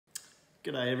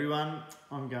G'day everyone,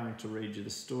 I'm going to read you the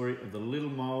story of the little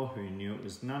mole who knew it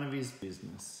was none of his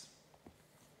business.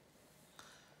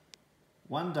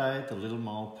 One day the little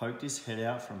mole poked his head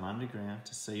out from underground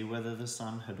to see whether the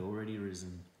sun had already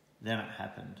risen. Then it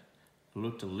happened. It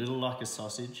looked a little like a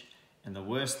sausage, and the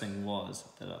worst thing was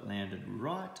that it landed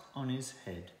right on his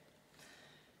head.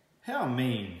 "How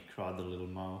mean!" cried the little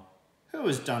mole. "Who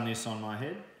has done this on my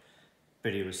head?"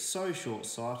 But he was so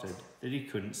short-sighted that he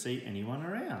couldn't see anyone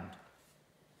around.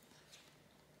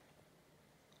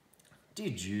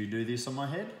 "Did you do this on my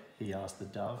head?" he asked the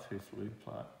dove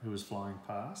who was flying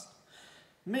past.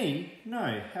 "Me?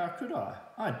 No, how could I?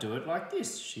 I'd do it like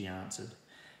this," she answered.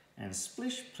 And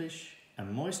splish-plish, a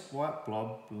moist white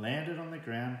blob landed on the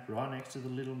ground right next to the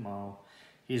little mole.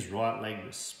 His right leg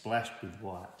was splashed with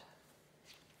white.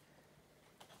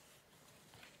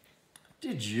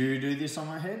 "Did you do this on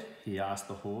my head?" he asked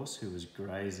the horse who was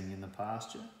grazing in the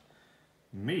pasture.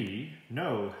 "Me?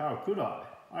 No, how could I?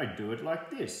 I'd do it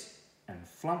like this." And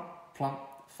flump, plump,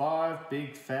 5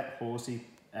 big fat horsey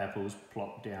apples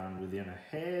plopped down within a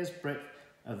hair's breadth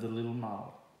of the little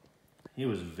mole. He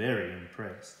was very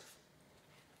impressed.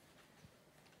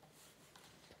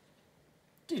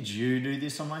 "Did you do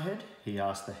this on my head?" he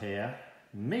asked the hare.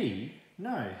 "Me?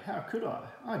 No, how could I?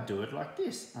 I'd do it like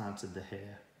this," answered the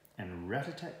hare. And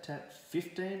rat-a-tat-tat,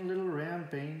 15 little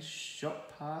round beans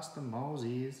shot past the mole's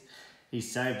ears. He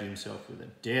saved himself with a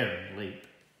daring leap.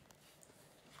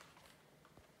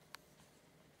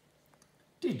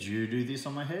 "Did you do this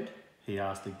on my head?" he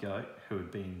asked the goat, who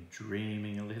had been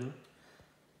dreaming a little.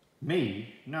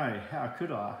 "Me? No, how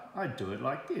could I? I'd do it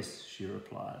like this," she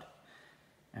replied.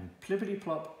 And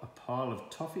plippity-plop, a pile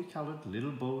of toffee-coloured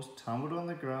little balls tumbled on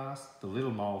the grass. The little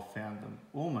mole found them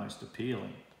almost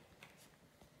appealing.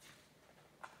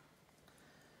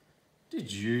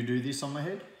 "Did you do this on my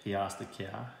head?" he asked the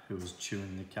cow, who was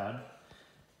chewing the cud.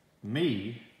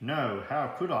 "Me? No, how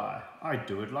could I? I'd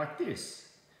do it like this."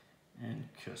 And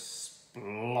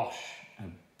kersplosh,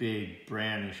 a big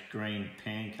brownish-green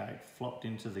pancake flopped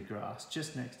into the grass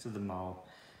just next to the mole.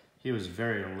 He was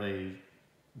very relieved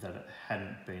that it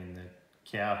hadn't been the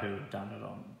cow who had done it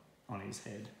on his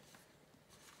head.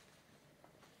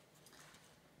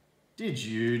 "Did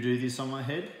you do this on my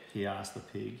head?" he asked the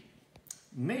pig.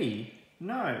 "Me?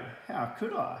 No, how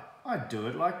could I? I'd do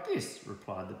it like this,"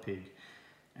 replied the pig.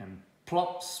 And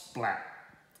plop splat,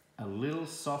 a little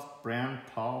soft brown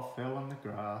pile fell on the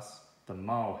grass. The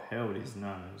mole held his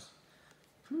nose.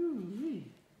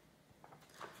 "Hoo-wee.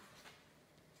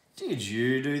 Did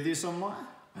you do this on my..."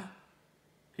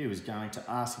 He was going to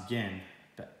ask again,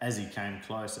 but as he came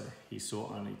closer, he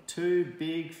saw only 2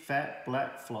 big, fat,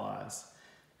 black flies,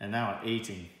 and they were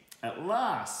eating. "At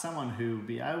last, someone who will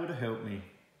be able to help me,"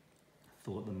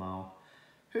 thought the mole.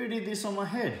 "Who did this on my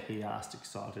head?" he asked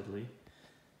excitedly.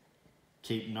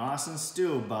 "Keep nice and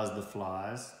still," buzzed the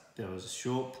flies. There was a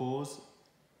short pause,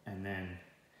 and then,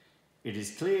 "It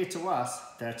is clear to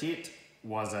us that it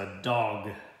was a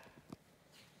dog."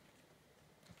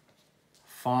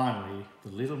 Finally, the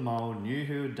little mole knew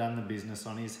who had done the business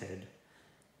on his head.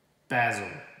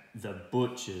 Basil, the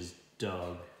butcher's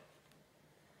dog.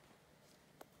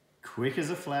 Quick as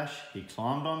a flash, he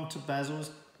climbed onto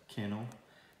Basil's kennel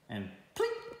and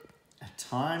plink, a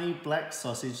tiny black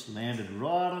sausage landed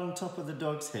right on top of the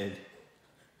dog's head.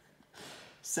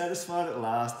 Satisfied at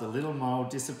last, the little mole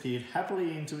disappeared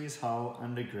happily into his hole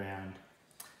underground.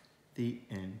 The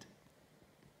end.